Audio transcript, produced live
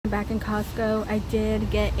back in Costco. I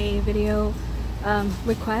did get a video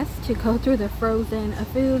request to go through the frozen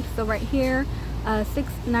food. So right here,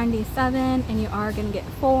 $6.97, and you are gonna get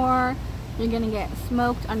 4. You're gonna get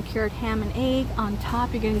smoked uncured ham and egg. On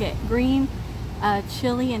top, you're gonna get green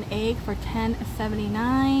chili and egg for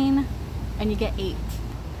 $10.79, and you get 8.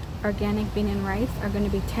 Organic bean and rice are gonna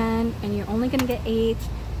be 10, and you're only gonna get 8.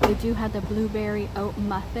 We do have the blueberry oat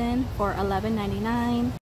muffin for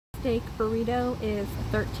 $11.99. Steak burrito is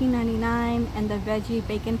 $13.99, and the veggie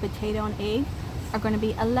bacon, potato, and egg are going to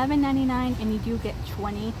be $11.99, and you do get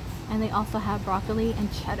 20. And they also have broccoli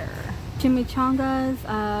and cheddar. Chimichangas,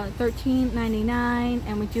 $13.99,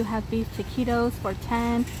 and we do have beef taquitos for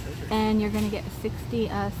 10, and you're going to get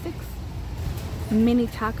 66. Mini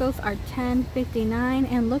tacos are $10.59,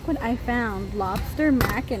 and look what I found: lobster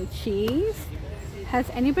mac and cheese. Has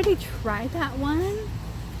anybody tried that one?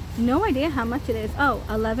 No idea how much it is. Oh,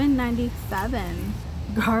 $11.97.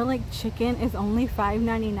 Garlic chicken is only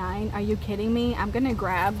 $5.99. Are you kidding me? I'm gonna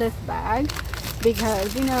grab this bag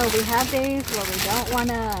because, you know, we have days where we don't want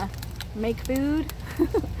to make food.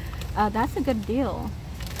 That's a good deal.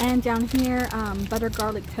 And down here, butter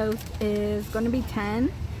garlic toast is going to be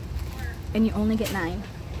 10, and you only get 9.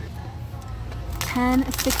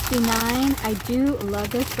 $10.69. I do love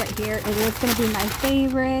this right here. It is going to be my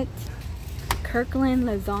favorite. Kirkland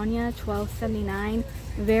lasagna, $12.79.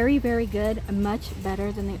 Very, very good. Much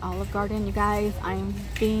better than the Olive Garden. You guys, I'm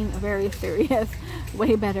being very serious.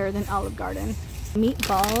 Way better than Olive Garden.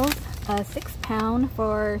 Meatballs, 6 pound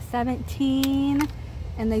for $17.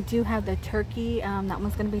 And they do have the turkey. That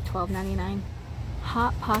one's going to be $12.99.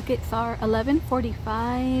 Hot Pockets are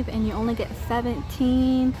 $11.45, and you only get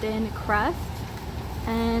 17 thin crust.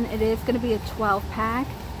 And it is going to be a 12 pack,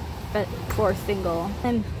 but for single.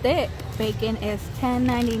 And thick bacon is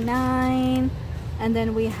 $10.99, and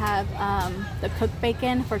then we have the cooked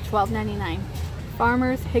bacon for $12.99.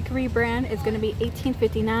 Farmer's Hickory brand is going to be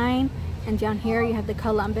 $18.59, and down here you have the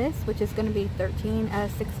Columbus, which is going to be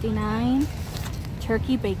 $13.69.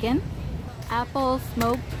 Turkey bacon. Apple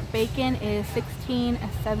smoked bacon is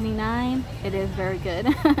 $16.79. It is very good.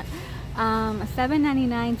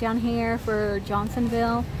 $7.99 down here for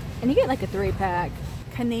Johnsonville, and you get like a 3-pack.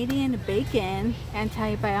 Canadian bacon,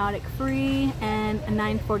 antibiotic free, and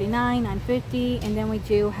 $9.49, $9.50, and then we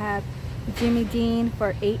do have Jimmy Dean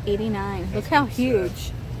for $8.89. Look how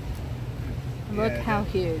huge. Look how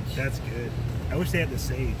huge. That's good. I wish they had the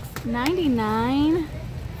sage. $9.99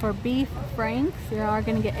 for beef franks. You are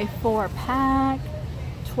going to get a 4-pack.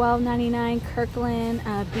 $12.99 Kirkland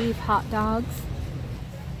beef hot dogs.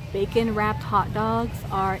 Bacon wrapped hot dogs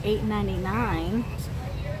are $8.99.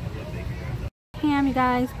 Ham, you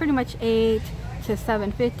guys, pretty much $8 to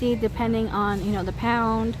 $7.50 depending on, you know, the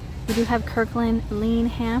pound. We do have Kirkland lean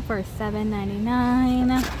ham for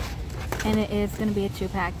 $7.99, and it is going to be a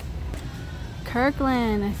 2-pack.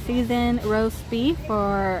 Kirkland seasoned roast beef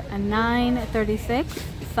for $9.36.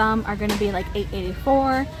 Some are going to be like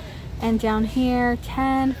 $8.84, and down here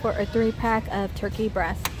 10 for a 3-pack of turkey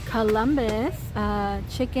breast. Columbus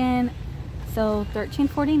chicken, so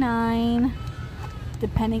 $13.49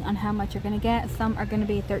 depending on how much you're going to get. Some are going to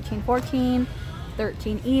be $13.14,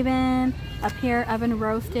 $13 even. Up here, oven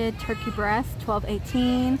roasted turkey breast,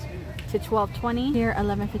 $12.18 to $12.20. Here,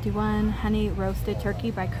 $11.51 honey roasted turkey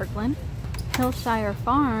by Kirkland. Hillshire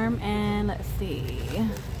Farm, and let's see,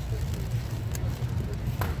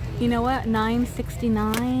 you know what,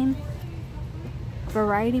 $9.69.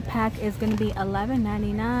 Variety pack is going to be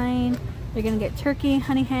 $11.99. You're going to get turkey,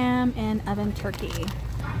 honey ham, and oven turkey.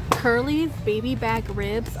 Curly's baby back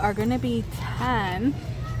ribs are going to be 10.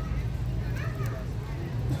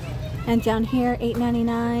 And down here,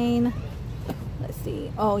 $8.99. Let's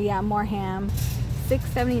see. Oh yeah, more ham.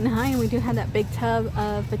 $6.79. We do have that big tub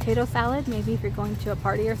of potato salad, maybe if you're going to a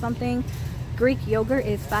party or something. Greek yogurt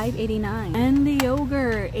is $5.89, and the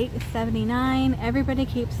yogurt $8.79. Everybody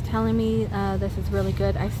keeps telling me this is really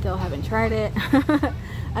good. I still haven't tried it.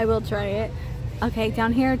 I will try it. Okay,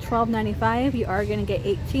 down here $12.95. You are gonna get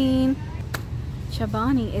 18.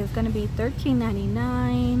 Chobani is gonna be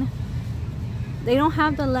 $13.99. They don't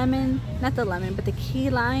have the lemon, not the lemon, but the key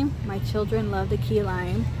lime. My children love the key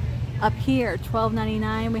lime. Up here,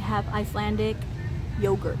 $12.99. We have Icelandic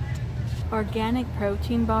yogurt. Organic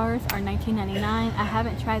protein bars are $19.99. I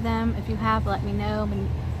haven't tried them. If you have, let me know.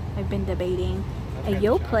 I've been debating. A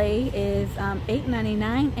Yoplait is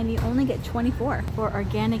 $8.99, and you only get 24 for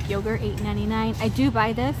organic yogurt. $8.99. I do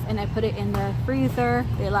buy this and I put it in the freezer.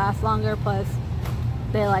 They last longer, plus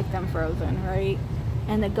they like them frozen, right?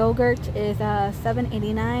 And the Go-Gurt is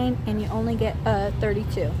 $7.89, and you only get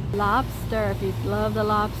 32. Lobster, if you love the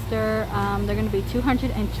lobster, they're going to be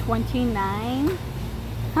 $229.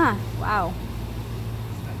 Huh, wow.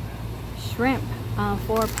 Shrimp,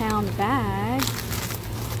 4-pound bag,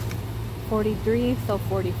 43, so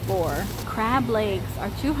 44. Crab legs are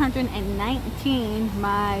 $219.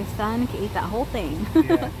 My son can eat that whole thing.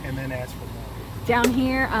 Yeah, and then ask for more. Down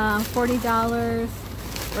here, $40.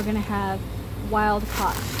 We're gonna have wild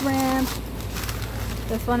caught shrimp.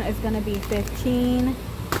 This one is gonna be 15.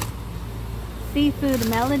 Seafood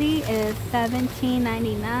Melody is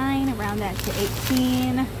 $17.99. Around that to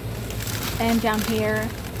 18. And down here,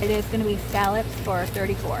 it is gonna be scallops for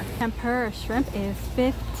 34. Tempura shrimp is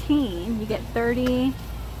 15. You get 30.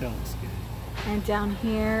 That looks good. And down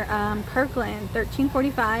here, Kirkland,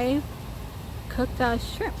 $13.45. Cooked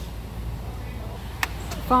shrimp.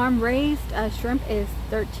 Farm raised shrimp is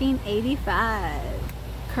 $13.85.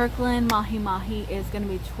 Kirkland mahi mahi is going to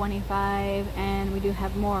be $25, and we do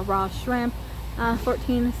have more raw shrimp,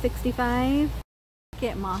 $14.65.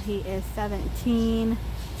 Get mahi is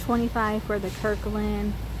 $17.25 for the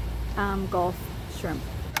Kirkland Gulf shrimp.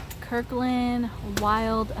 Kirkland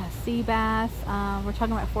wild sea bass, we're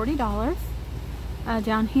talking about $40.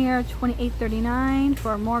 Down here, $28.39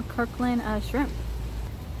 for more Kirkland shrimp.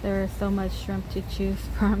 There is so much shrimp to choose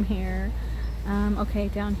from here. Okay,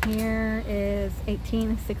 down here is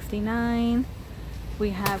 $18.69.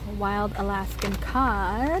 We have wild Alaskan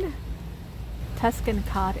cod. Tuscan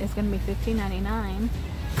cod is going to be $15.99.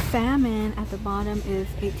 Salmon at the bottom is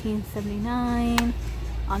 $18.79.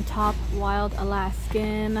 On top, wild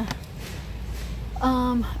Alaskan.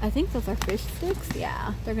 I think those are fish sticks.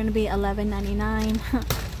 Yeah, they're going to be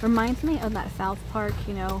 $11.99. Reminds me of that South Park,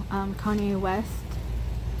 you know, Kanye West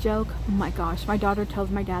joke. Oh my gosh, my daughter tells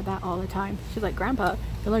my dad that all the time. She's like, Grandpa,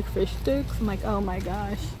 you like fish sticks? I'm like, oh my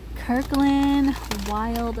gosh. Kirkland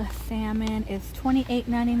wild salmon is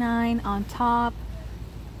 $28.99 on top.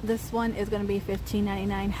 This one is going to be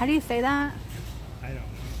 $15.99. How do you say that? I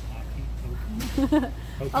don't know.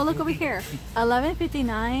 Oh, look over here,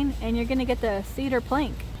 $11.59, and you're gonna get the cedar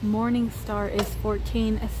plank. Morning Star is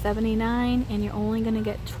 $14.79, and you're only gonna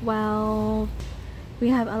get 12. We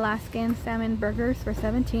have Alaskan salmon burgers for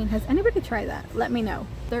 $17. Has anybody tried that? Let me know.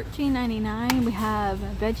 $13.99. We have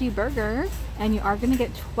veggie burgers, and you are gonna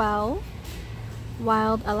get 12.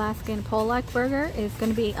 Wild Alaskan Pollock burger is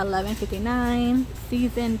gonna be $11.59.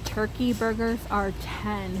 Seasoned turkey burgers are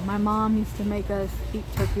 $10. My mom used to make us eat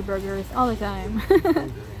turkey burgers all the time.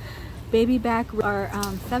 Baby back are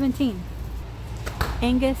 $17.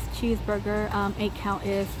 Angus cheeseburger 8 count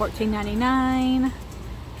is $14.99.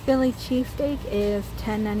 Philly cheesesteak is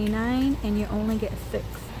 $10.99, and you only get 6.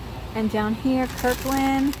 And down here,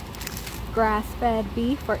 Kirkland grass-fed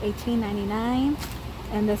beef for $18.99.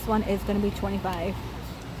 And this one is going to be $25.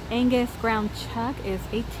 Angus ground chuck is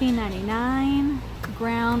 $18.99.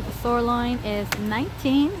 Ground sirloin is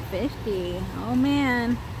 $19.50. Oh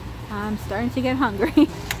man, I'm starting to get hungry.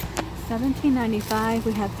 $17.95.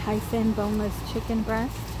 We have Tyson boneless chicken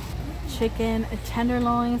breast. Chicken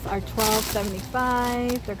tenderloins are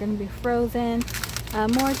 $12.75. They're going to be frozen.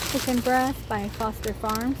 More chicken breast by Foster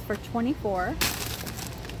Farms for $24.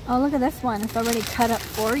 Oh, look at this one. It's already cut up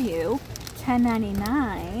for you.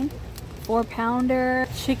 $10.99. 4-pounder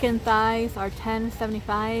chicken thighs are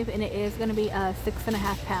 $10.75, and it is going to be a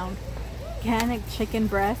 6.5 pound. Organic chicken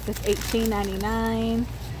breast is $18.99.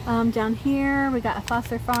 Down here we got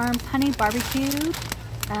Foster Farms honey barbecued.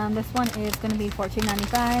 This one is going to be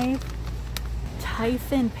 $14.95.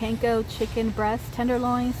 Tyson panko chicken breast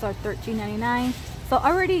tenderloins are $13.99. So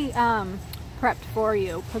already prepped for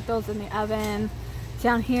you. Put those in the oven.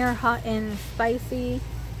 Down here, hot and spicy.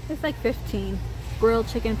 It's like 15. Grilled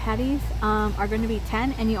chicken patties are going to be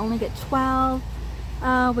 10, and you only get 12.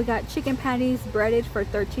 We got chicken patties breaded for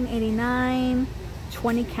 $13.89,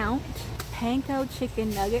 20 count. Panko chicken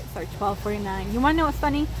nuggets are $12.49. You want to know what's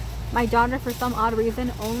funny? My daughter, for some odd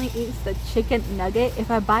reason, only eats the chicken nugget.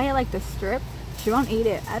 If I buy it like the strip, she won't eat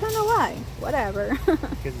it. I don't know why. Whatever. Because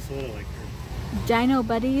it's a little like her. Dino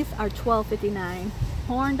Buddies are $12.59.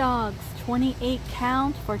 Corn dogs, 28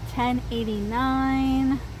 count for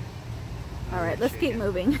 $10.89. Alright, let's keep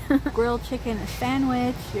moving. Grilled chicken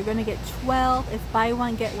sandwich, you're going to get 12. It's buy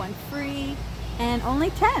one, get one free. And only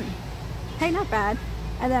 10. Hey, not bad.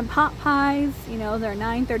 And then pot pies, you know, they're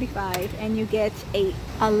 $9.35, and you get 8.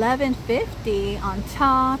 $11.50 on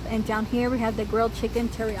top. And down here we have the grilled chicken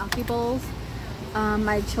teriyaki bowls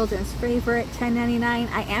my children's favorite,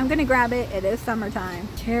 $10.99. I am gonna grab it. It is summertime.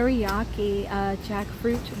 Teriyaki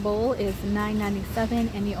jackfruit bowl is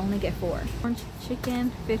 $9.97 and you only get 4. Orange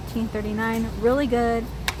chicken, $15.39. Really good.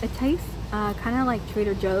 It tastes kind of like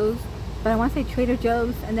Trader Joe's, but I want to say Trader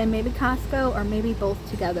Joe's and then maybe Costco or maybe both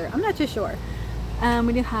together. I'm not too sure.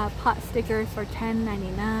 We do have pot stickers for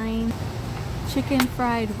 $10.99. Chicken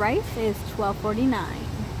fried rice is $12.49.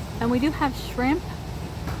 And we do have shrimp,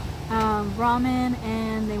 ramen,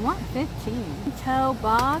 and they want 15. Tail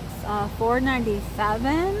box,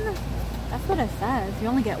 $4.97. That's what it says. You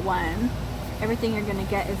only get 1. Everything you're gonna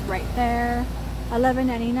get is right there.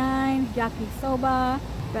 $11.99. Yakisoba.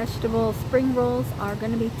 Vegetable spring rolls are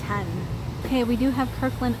gonna be 10. Okay, we do have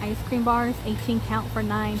Kirkland ice cream bars, 18 count for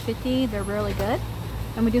 $9.50. They're really good.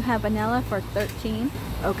 And we do have vanilla for 13.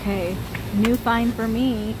 Okay, new find for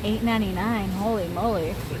me, $8.99. Holy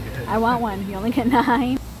moly. I want one. You only get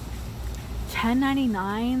 9.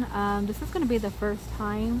 $10.99. This is going to be the first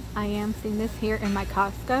time I am seeing this here in my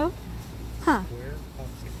Costco. Huh.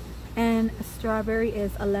 And strawberry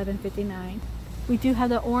is $11.59. We do have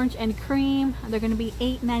the orange and cream. They're going to be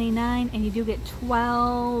 $8.99 and you do get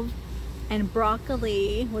 12. And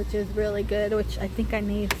broccoli, which is really good, which I think I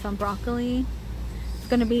need some broccoli. It's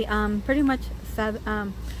going to be pretty much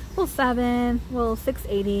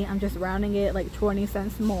 $6.80. I'm just rounding it like 20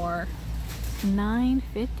 cents more.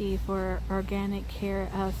 $9.50 for organic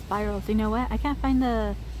spirals. You know what? I can't find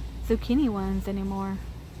the zucchini ones anymore.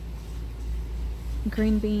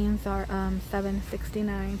 Green beans are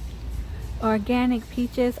 $7.69. Organic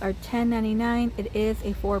peaches are $10.99. It is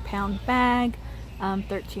a 4-pound bag.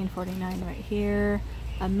 $13.49 right here.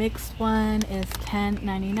 A mixed one is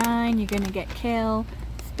 $10.99. You're gonna get kale,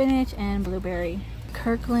 spinach, and blueberry.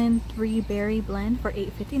 Kirkland 3-berry blend for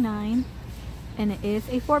 $8.59. And it is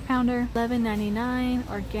a 4-pounder. $11.99.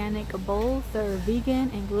 Organic bowls. They're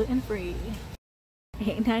vegan and gluten-free.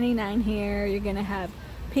 $8.99 here. You're gonna have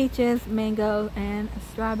peaches, mango, and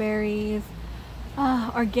strawberries.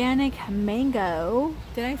 Organic mango.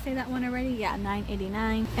 Did I say that one already? Yeah,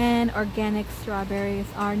 $9.89. And organic strawberries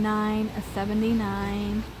are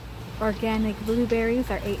 $9.79. Organic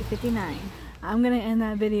blueberries are $8.59. I'm gonna end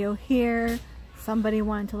that video here. Somebody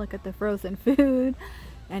wanted to look at the frozen food.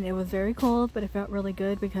 And it was very cold, but it felt really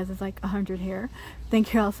good because it's like 100 here.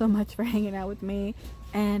 Thank you all so much for hanging out with me.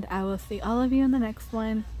 And I will see all of you in the next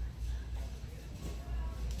one.